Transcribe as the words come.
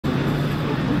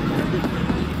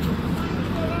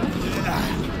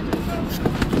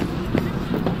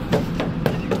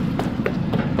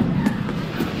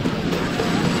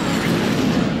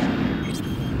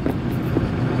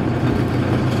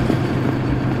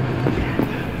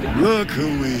Look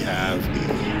who we have here.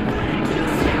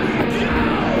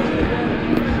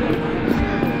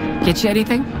 Get you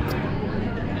anything?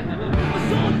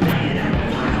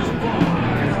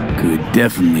 Could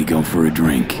definitely go for a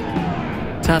drink.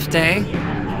 Tough day?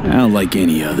 Well, like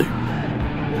any other.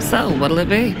 So, what'll it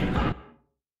be?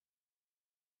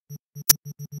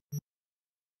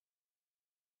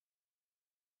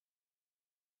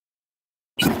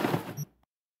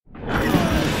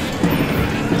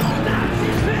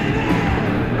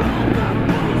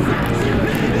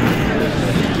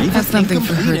 Have something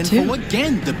for her too.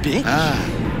 Again, the bitch.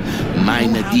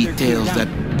 Minor details that...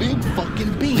 Big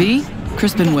fucking beat. V?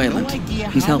 Crispin Wayland.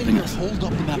 He's helping us. Hold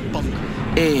up in that bunker.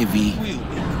 Hey, V.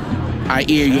 I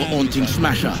hear you're hunting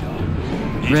Smasher.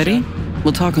 Ready?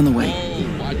 We'll talk on the way.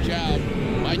 Oh, watch out.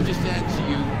 Might just answer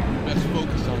you. Best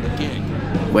focus on the gig.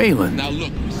 Wayland? Now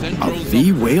look, we send Are drones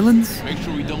the up. Waylands? Make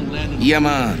sure we don't land in Yeah,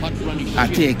 man. hot runny I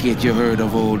shit. take it you heard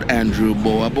of old Andrew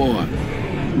Boa.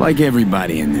 Like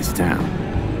everybody in this town.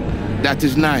 That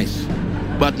is nice,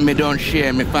 but me don't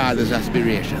share my father's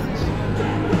aspirations.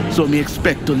 So me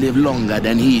expect to live longer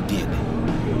than he did.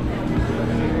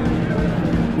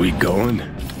 We going?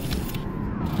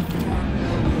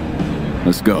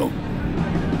 Let's go.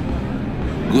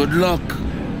 Good luck.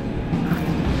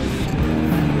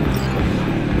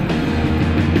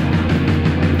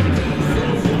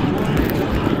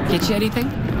 Get you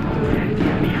anything?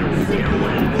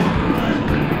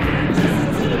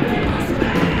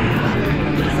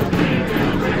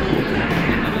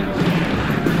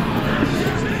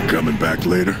 Coming back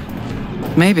later?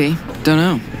 Maybe. Don't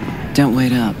know. Don't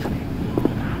wait up.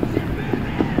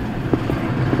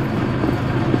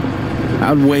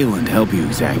 How'd Wayland help you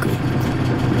exactly?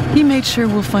 He made sure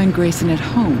we'll find Grayson at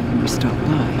home when we stop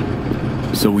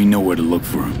by. So we know where to look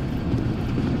for him.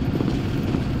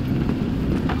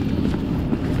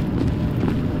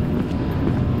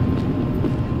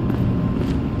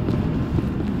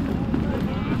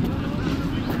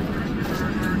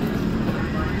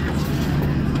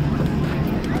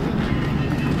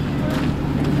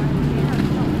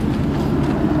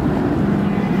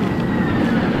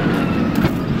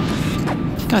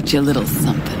 Got you a little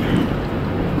something.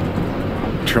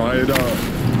 Try it on.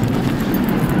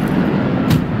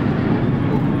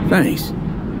 Thanks.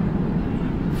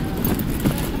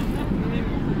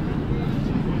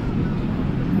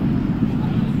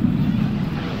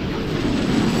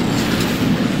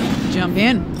 Jump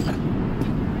in.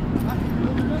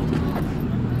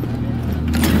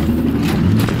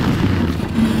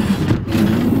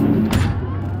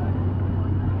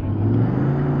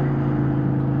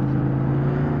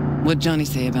 What'd Johnny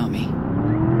say about me?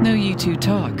 No, you two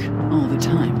talk all the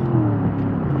time.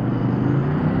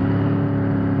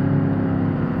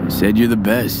 Said you're the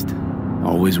best.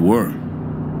 Always were.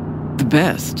 The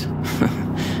best.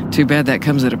 Too bad that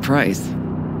comes at a price.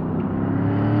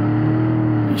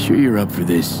 You sure you're up for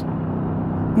this?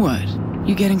 What?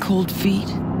 You getting cold feet?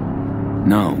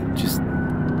 No, just...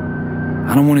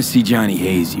 I don't want to see Johnny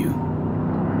haze you.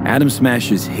 Adam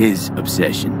Smasher's his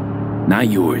obsession, not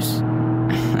yours.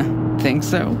 Think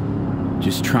so?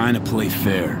 Just trying to play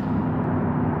fair.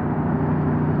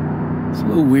 It's a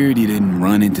little weird you didn't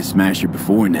run into Smasher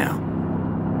before now.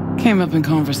 Came up in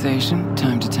conversation,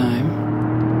 time to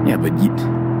time. Yeah, but you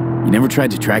never tried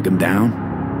to track him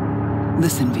down?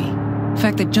 Listen, V. The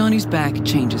fact that Johnny's back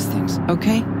changes things,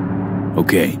 okay?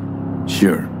 Okay,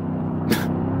 sure.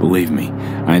 Believe me,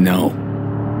 I know.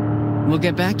 We'll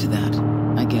get back to that,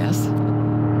 I guess.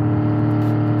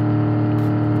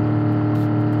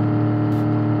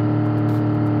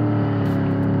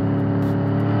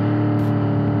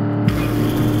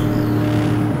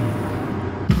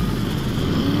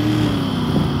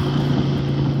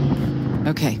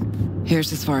 Okay,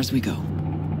 here's as far as we go.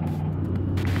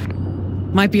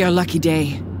 Might be our lucky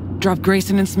day. Drop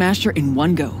Grayson and Smasher in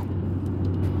one go.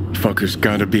 Fucker's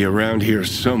gotta be around here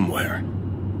somewhere.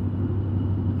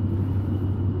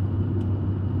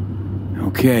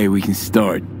 Okay, we can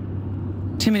start.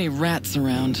 Too many rats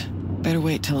around. Better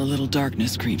wait till a little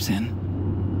darkness creeps in.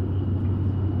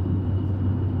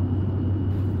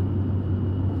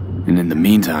 And in the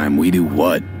meantime, we do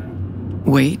what?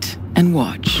 Wait and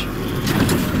watch.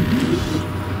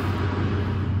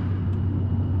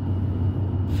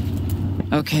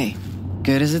 Okay,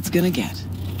 good as it's gonna get.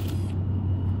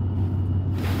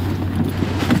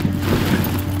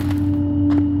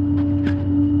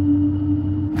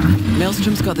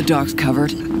 Maelstrom's got the docks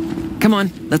covered. Come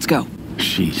on, let's go.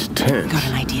 She's tense. Got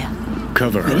an idea.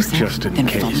 Cover her Wait a sec, just in then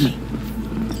case. follow me.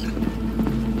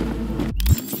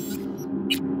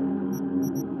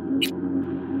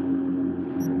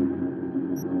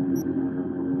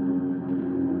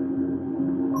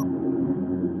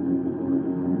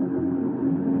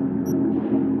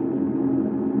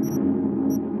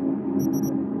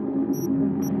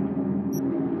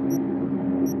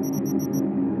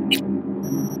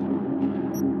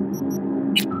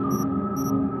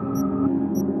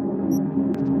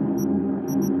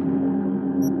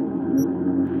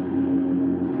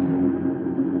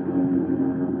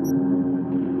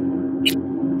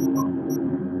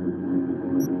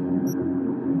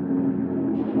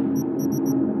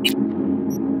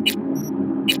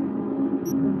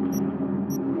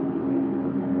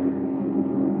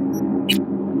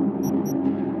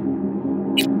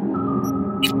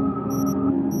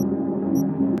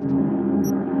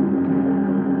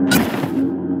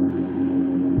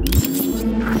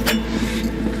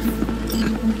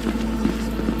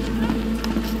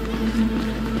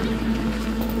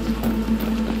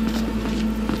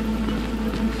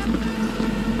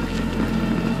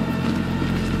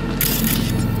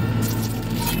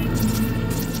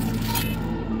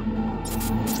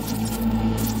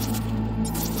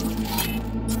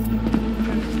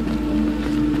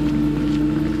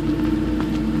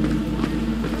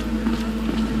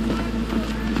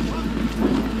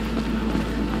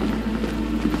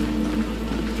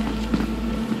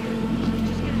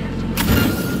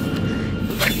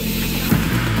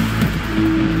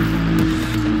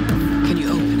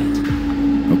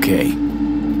 Okay.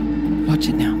 Watch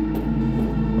it now.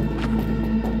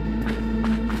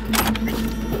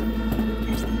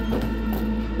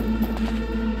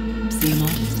 See them all?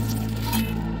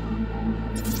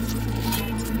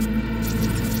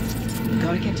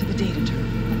 Gotta get to the data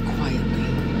terminal quietly.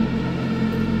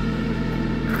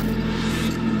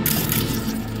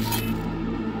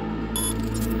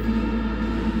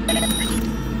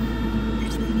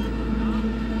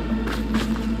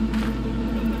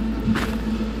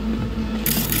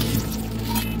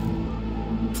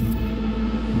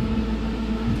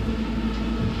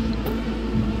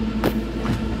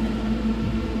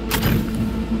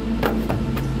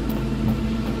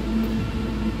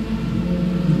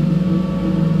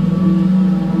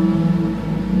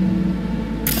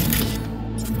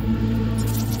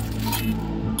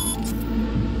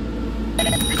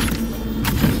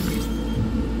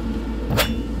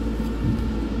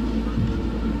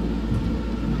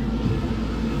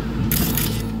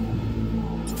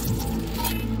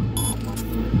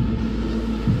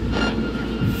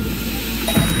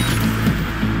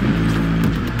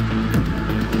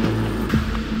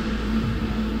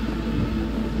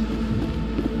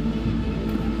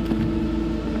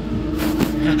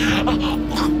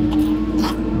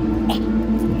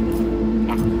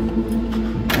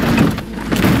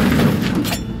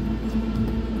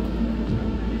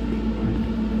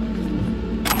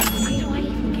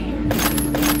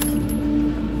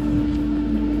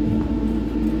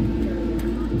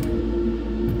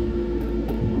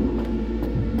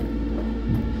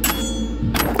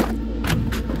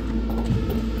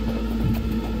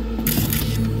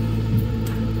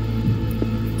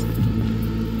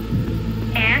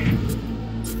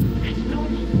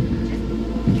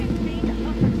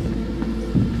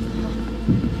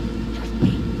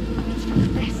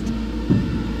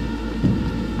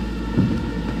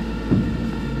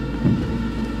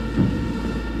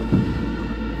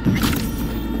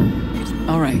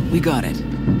 We got it.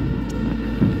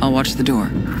 I'll watch the door.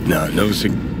 No,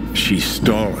 she's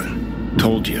stalling.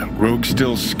 Told you, Rogue's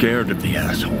still scared of the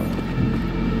asshole.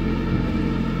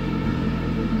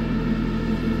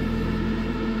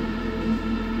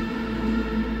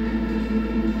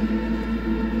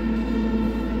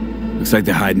 Looks like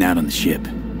they're hiding out on the ship.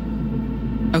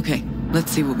 Okay,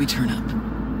 let's see what we turn up.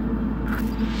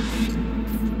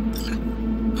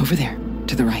 Over there,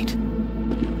 to the right.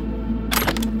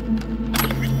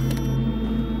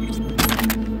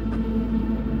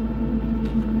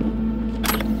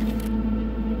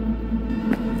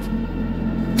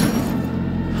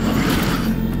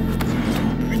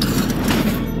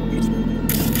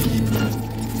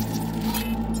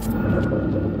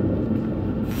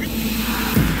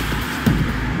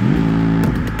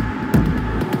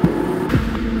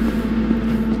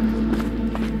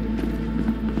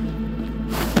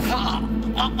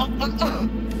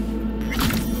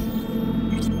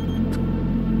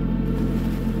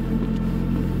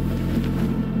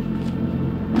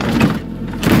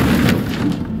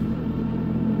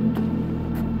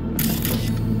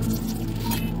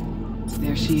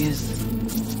 There she is.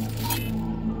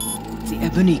 The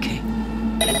Ebonique.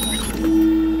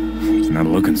 It's not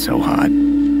looking so hot.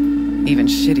 Even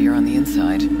shittier on the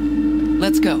inside.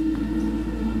 Let's go.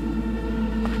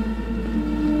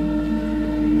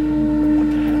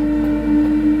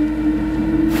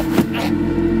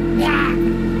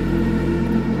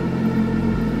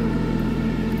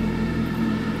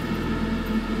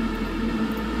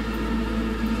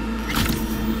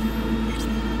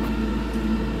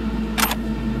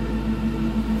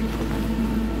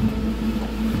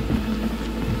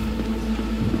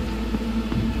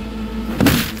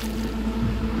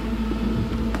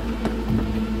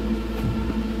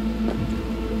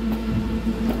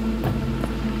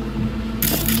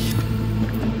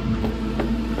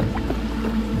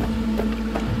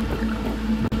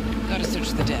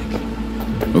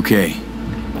 Okay.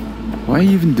 Why are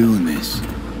you even doing this?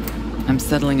 I'm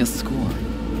settling a score.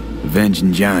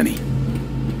 Avenging Johnny.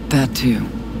 That too.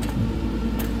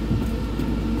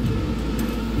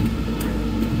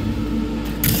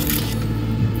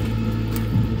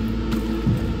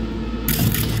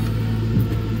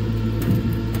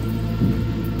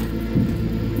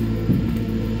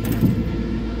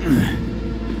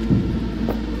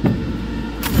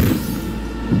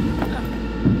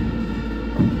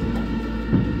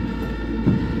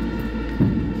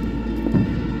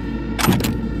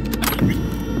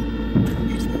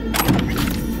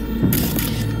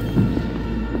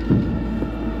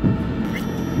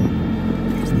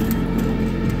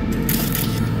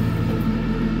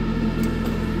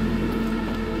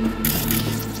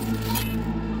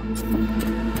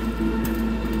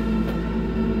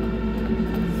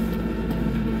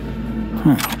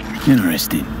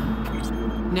 Interesting.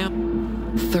 Now,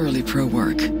 thoroughly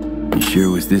pro-work. You sure it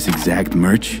was this exact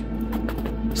merch?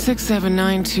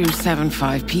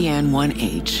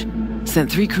 679275PN1H.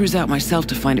 Sent 3 crews out myself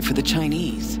to find it for the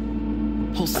Chinese.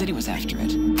 Whole city was after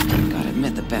it. Gotta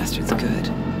admit the bastard's good.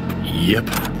 Yep,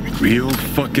 real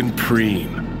fucking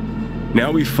preem.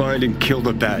 Now we find and kill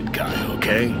the bad guy,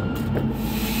 okay?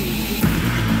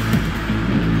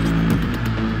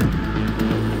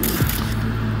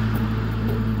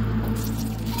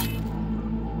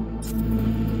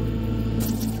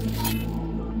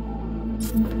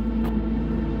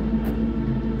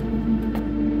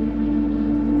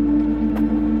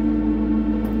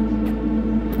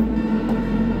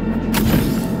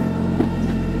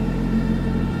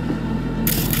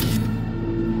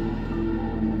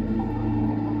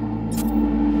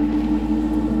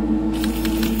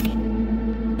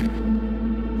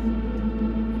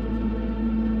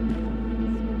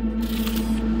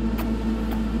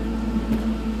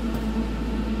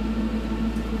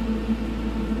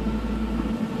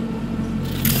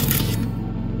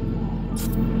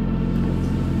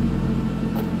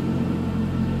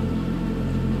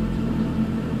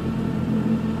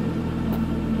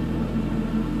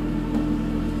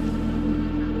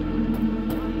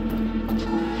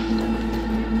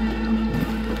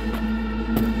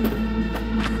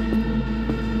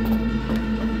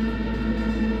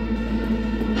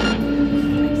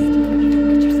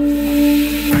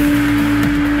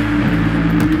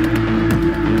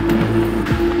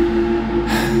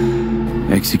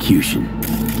 Execution.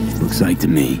 Looks like to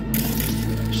me.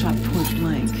 Shot point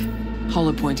blank.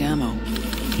 Hollow point ammo.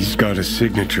 He's got a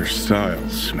signature style,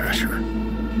 Smasher.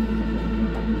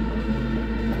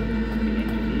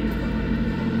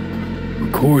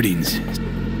 Recordings.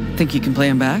 Think you can play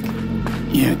him back?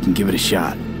 Yeah, I can give it a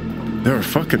shot. They're a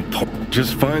fucking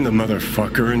just find the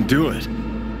motherfucker and do it.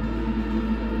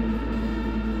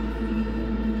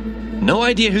 No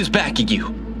idea who's backing you,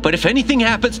 but if anything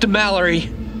happens to Mallory...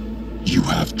 You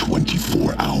have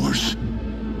 24 hours.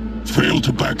 Fail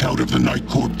to back out of the Night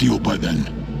Corp deal by then.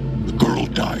 The girl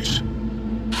dies.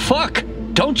 Fuck!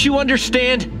 Don't you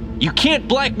understand? You can't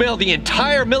blackmail the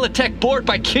entire Militech board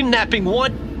by kidnapping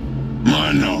one...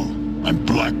 I know. I'm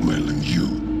blackmailing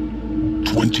you.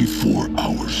 24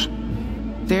 hours.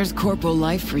 There's corporal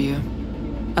life for you.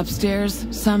 Upstairs,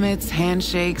 summits,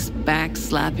 handshakes, back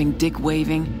slapping, dick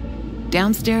waving.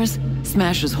 Downstairs,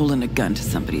 Smasher's holding a gun to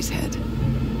somebody's head.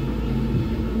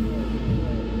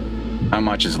 How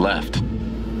much is left?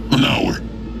 An hour.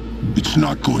 It's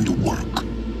not going to work.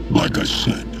 Like I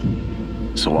said.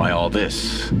 So why all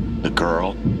this? The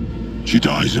girl? She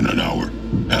dies in an hour,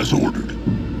 as ordered.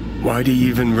 Why'd he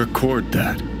even record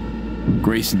that?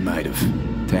 Grayson might have.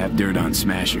 To have dirt on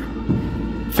Smasher.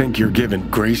 Think you're giving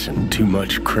Grayson too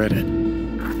much credit.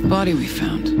 Body we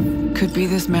found. Could be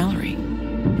this Mallory.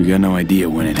 We got no idea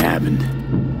when it happened.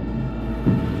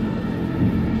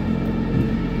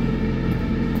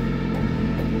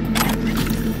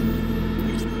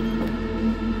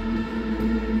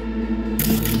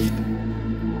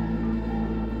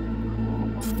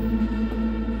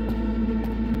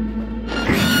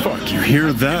 Fuck, you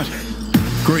hear that?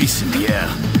 Grayson,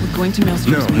 yeah. We're going to Maelstrom's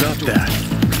No, main not store. that.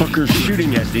 Fucker's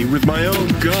shooting at me with my own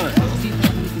gun.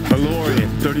 Malorian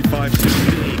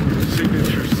 3516.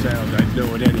 Signature sound, I'd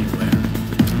know it anywhere.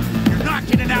 You're not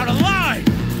getting out alive!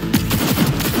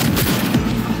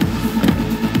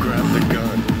 Grab the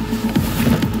gun.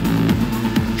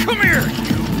 Come here,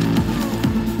 you!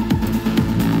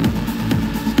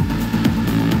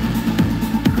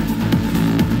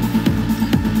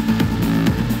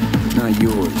 Not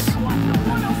yours.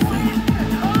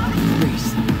 Grace.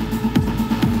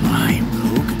 Mine,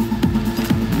 Rogue?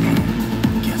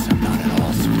 Guess I'm not at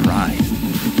all surprised.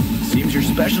 Seems your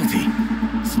specialty.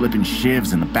 Slipping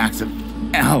shivs in the backs of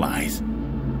allies.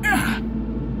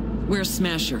 Where's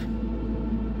Smasher?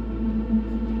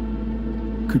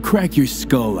 Could crack your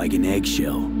skull like an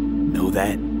eggshell. Know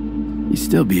that? You'd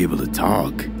still be able to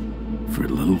talk. For a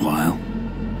little while.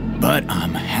 But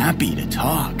I'm happy to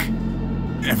talk.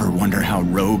 Ever wonder how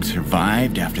Rogue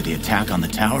survived after the attack on the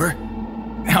tower?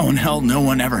 How in hell no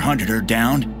one ever hunted her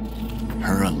down?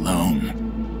 Her alone.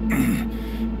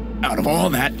 Out of all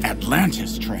that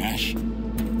Atlantis trash.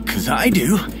 'Cause I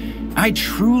do. I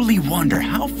truly wonder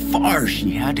how far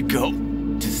she had to go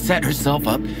to set herself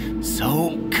up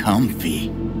so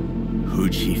comfy.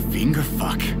 Who'd she finger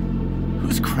fuck?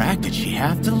 Whose crack did she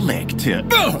have to lick to...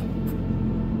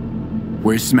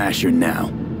 Where's Smasher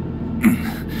now?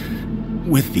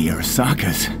 With the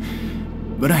Arasakas.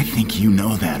 But I think you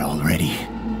know that already.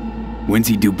 When's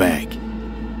he due back?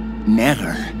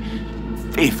 Never.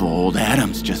 Faithful old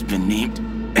Adam's just been named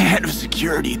head of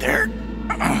security there.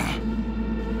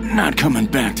 Not coming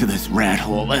back to this rat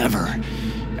hole ever.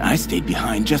 I stayed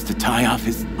behind just to tie off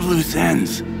his loose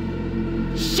ends.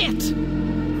 Shit!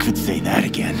 Could say that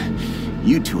again.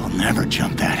 You two will never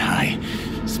jump that high.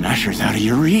 Smasher's out of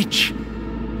your reach.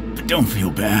 But don't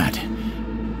feel bad.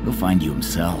 He'll find you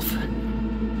himself.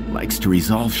 Likes to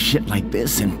resolve shit like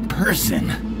this in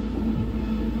person.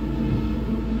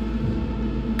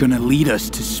 Gonna lead us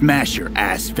to Smasher,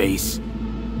 assface.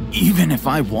 Even if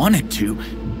I wanted to,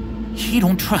 he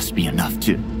don't trust me enough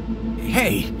to.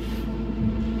 Hey,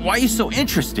 why are you so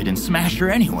interested in Smasher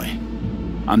anyway?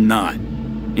 I'm not.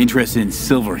 Interested in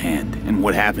Silverhand and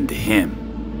what happened to him.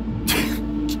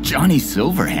 Johnny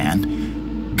Silverhand?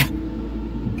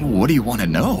 What do you want to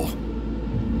know?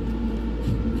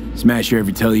 Smasher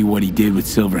ever tell you what he did with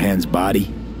Silverhand's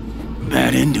body?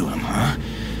 That into him, huh?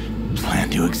 Plan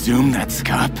to exhume that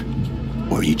scop?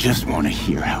 Or you just want to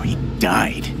hear how he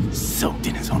died, soaked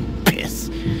in his own piss?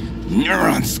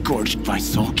 Neurons scorched by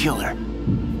Soul Killer.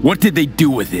 What did they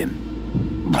do with him?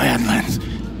 Badlands,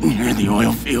 near the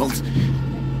oil fields.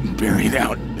 Buried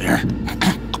out there.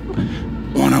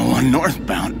 101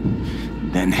 northbound.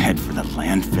 Then head for the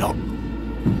landfill.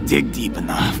 Dig deep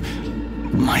enough.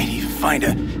 Might even find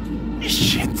a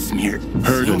shit-smeared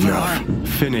Heard silver enough. arm.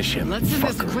 Finish him, Let's do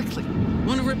this fucker. quickly.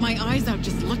 Want to rip my eyes out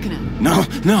just looking at him.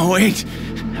 No, wait.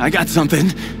 I got something.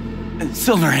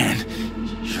 Silverhand.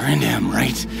 You're into him,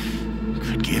 right?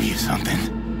 Could give you something.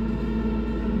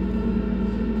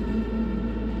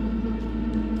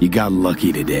 You got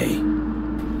lucky today.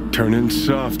 Turning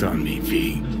soft on me,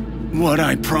 V. What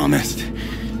I promised.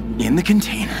 In the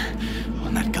container.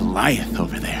 On that Goliath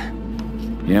over there.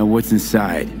 Yeah, what's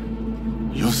inside?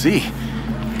 You'll see.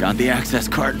 Got the access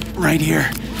card right here.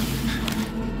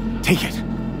 Take it.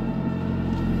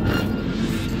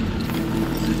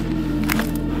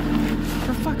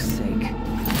 For fuck's sake.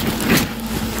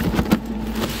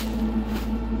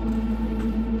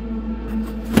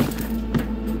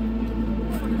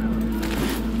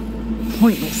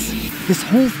 Pointless. This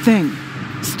whole thing.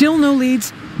 Still no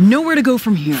leads, nowhere to go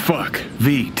from here. Fuck.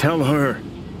 V, tell her.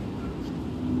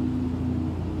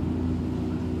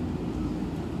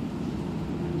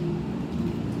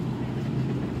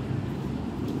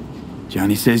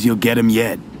 Johnny says you'll get him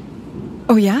yet.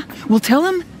 Oh yeah? We'll tell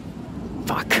him?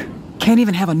 Fuck. Can't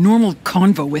even have a normal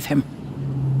convo with him.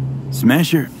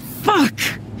 Smasher? Fuck!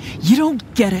 You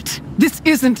don't get it. This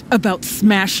isn't about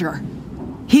Smasher.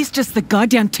 He's just the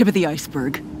goddamn tip of the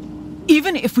iceberg.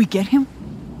 Even if we get him,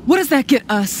 what does that get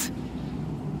us?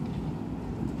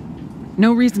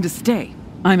 No reason to stay.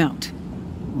 I'm out.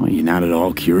 Well, you're not at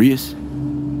all curious?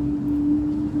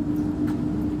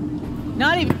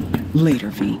 Not even... Later,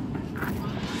 V.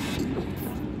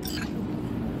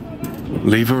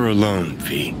 Leave her alone,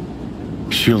 V.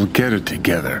 She'll get it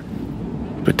together.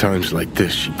 But times like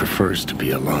this, she prefers to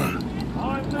be alone.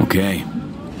 Okay.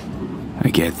 I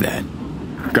get that.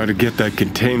 Gotta get that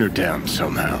container down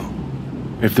somehow.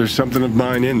 If there's something of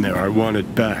mine in there, I want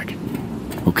it back.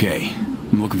 Okay.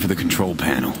 I'm looking for the control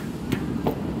panel.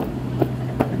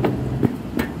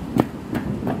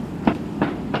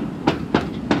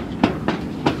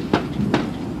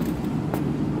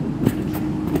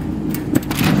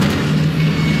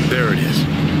 There it is.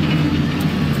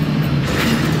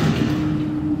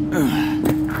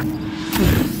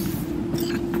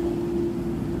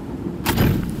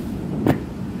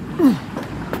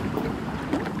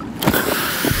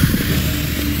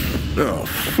 Oh,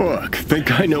 fuck.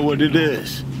 Think I know what it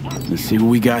is. Let's see what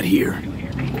we got here.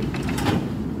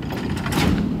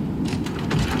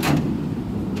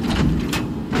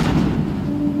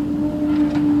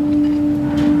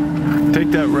 Take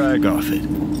that rag off it.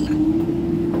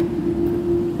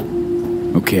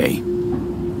 Okay.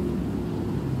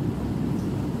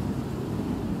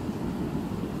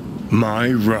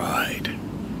 My ride.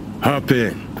 Hop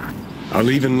in.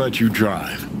 I'll even let you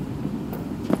drive.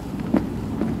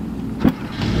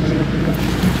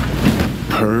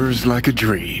 Purrs like a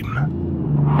dream.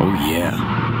 Oh,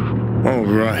 yeah. All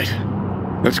right.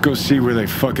 Let's go see where they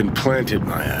fucking planted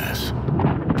my ass.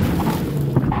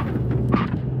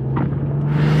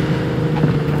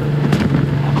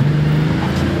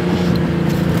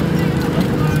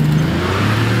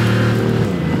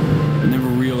 I never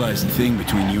realized the thing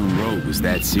between you and Rogue was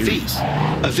that serious.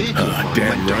 A vehicle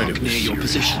Damn went right dark it was near your serious.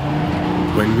 position.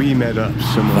 When we met up,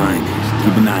 someone... Fine.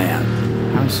 Keep an eye out.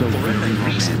 How so? For unknown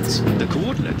reasons, the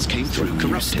coordinates came through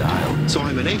corrupted, so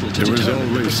I'm unable to There was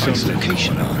determine the always precise something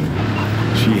location. going on.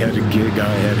 She had a gig, I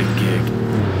had a gig.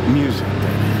 Music,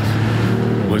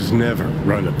 that is. Was never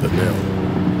run of the mill.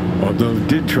 Although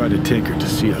did try to take her to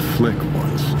see a flick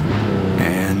once.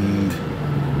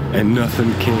 And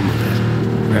nothing came of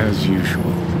it, as usual.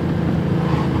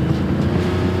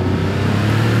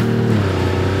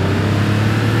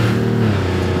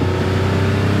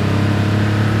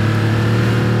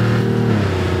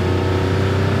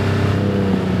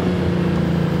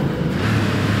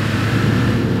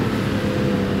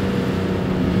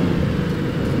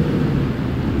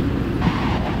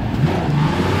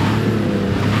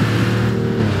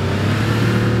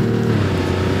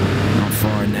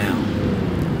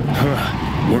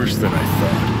 Worse than I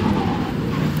thought.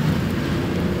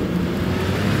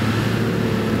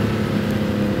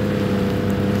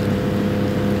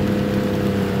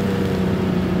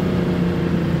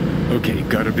 Okay,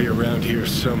 gotta be around here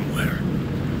somewhere.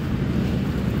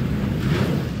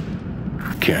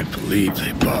 Can't believe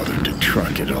they bothered to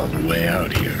truck it all the way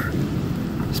out here.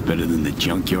 It's better than the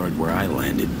junkyard where I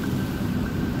landed.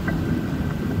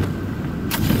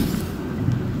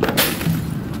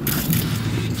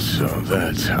 So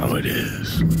that's how it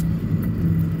is.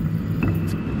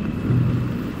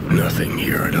 Nothing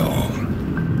here at all.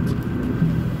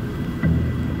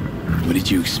 What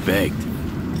did you expect?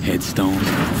 Headstone,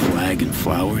 flag, and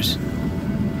flowers?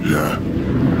 No.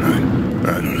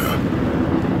 I don't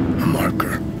know. A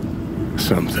marker.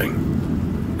 Something.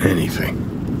 Anything.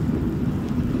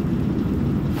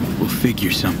 We'll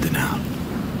figure something out.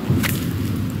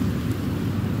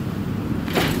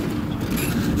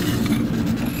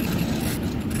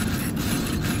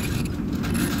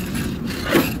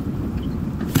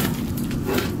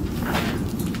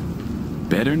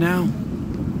 Better now?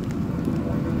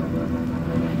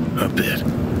 A bit.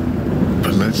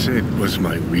 But let's say it was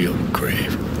my real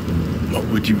grave. What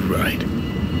would you write?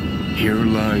 Here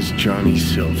lies Johnny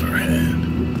Silverhand.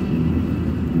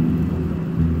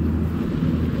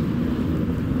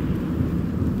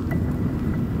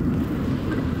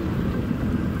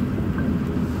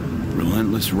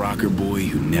 Relentless rocker boy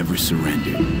who never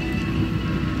surrendered.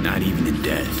 Not even in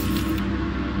death.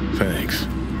 Thanks.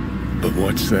 But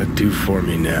what's that do for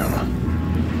me now?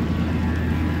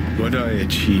 What I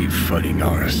achieved fighting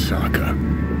Arasaka.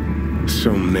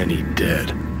 So many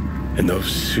dead, and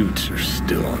those suits are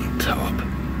still on top.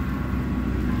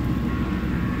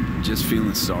 Just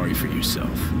feeling sorry for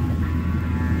yourself.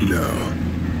 No,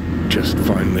 just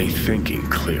finally thinking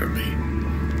clearly.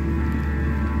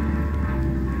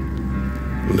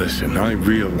 Listen, I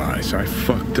realize I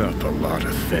fucked up a lot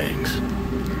of things.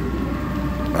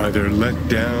 Either let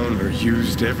down or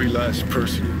used every last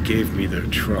person who gave me their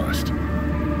trust.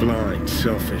 Blind,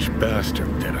 selfish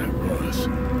bastard that I was.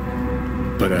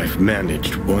 But I've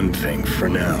managed one thing for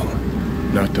now.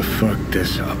 Not to fuck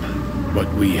this up.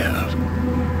 What we have.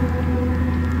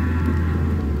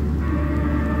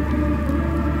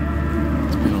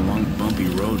 It's been a long, bumpy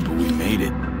road, but we made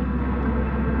it.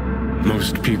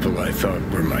 Most people I thought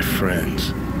were my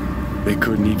friends. They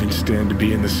couldn't even stand to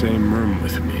be in the same room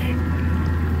with me.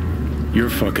 You're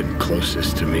fucking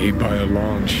closest to me by a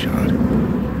long shot.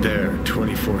 There,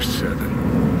 24/7.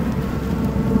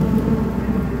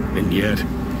 And yet,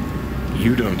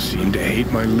 you don't seem to hate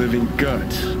my living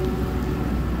guts.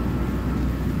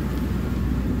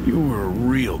 You were a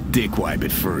real dickwipe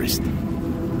at first.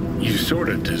 You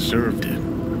sorta deserved it.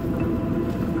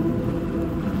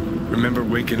 Remember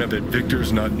waking up at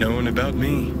Victor's not knowing about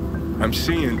me? I'm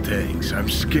seeing things, I'm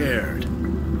scared.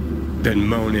 Then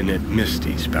moaning at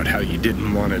Misty's about how you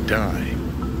didn't want to die.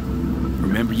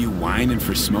 Remember you whining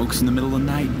for smokes in the middle of the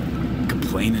night?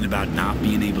 Complaining about not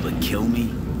being able to kill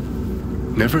me?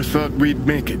 Never thought we'd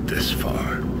make it this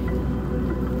far.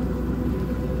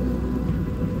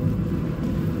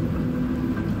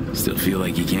 Still feel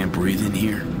like you can't breathe in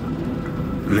here?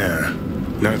 Nah,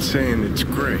 not saying it's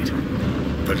great,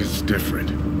 but it's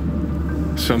different.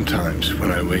 Sometimes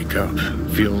when I wake up,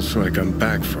 feels like I'm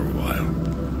back for a while.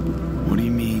 What do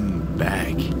you mean,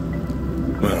 back?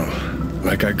 Well,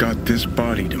 like I got this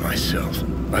body to myself,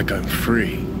 like I'm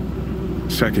free.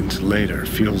 Seconds later,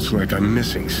 feels like I'm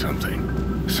missing something.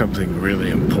 Something really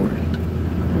important.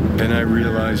 Then I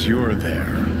realize you're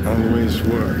there, always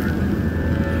were.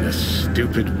 And a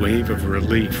stupid wave of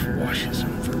relief washes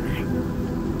over me.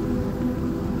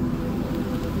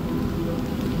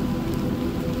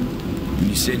 When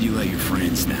you said you let your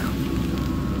friends down,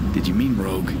 did you mean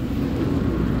Rogue?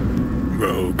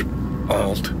 Rogue,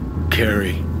 Alt,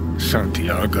 Carrie,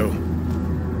 Santiago.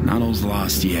 Not all's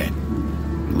lost yet.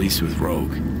 At least with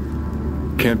Rogue.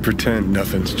 Can't pretend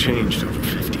nothing's changed over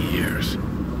 50 years.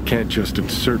 Can't just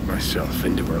insert myself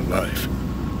into her life.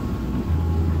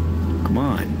 Come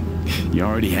on. You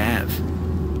already have.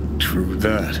 True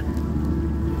that.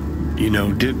 You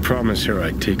know, did promise her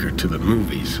I'd take her to the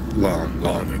movies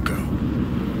long ago.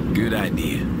 Good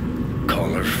idea. Call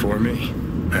her for me.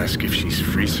 Ask if she's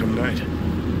free some night.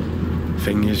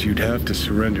 Thing is, you'd have to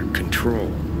surrender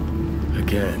control.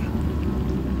 Again.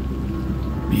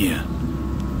 Yeah.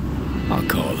 I'll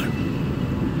call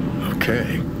her.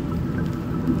 Okay.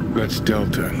 That's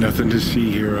Delta. Nothing to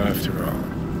see here after all.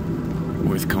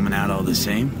 Worth coming out all the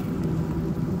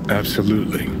same?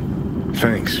 Absolutely.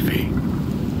 Thanks, V.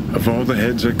 Of all the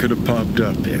heads I could have popped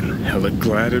up in, hella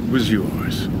glad it was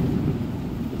yours.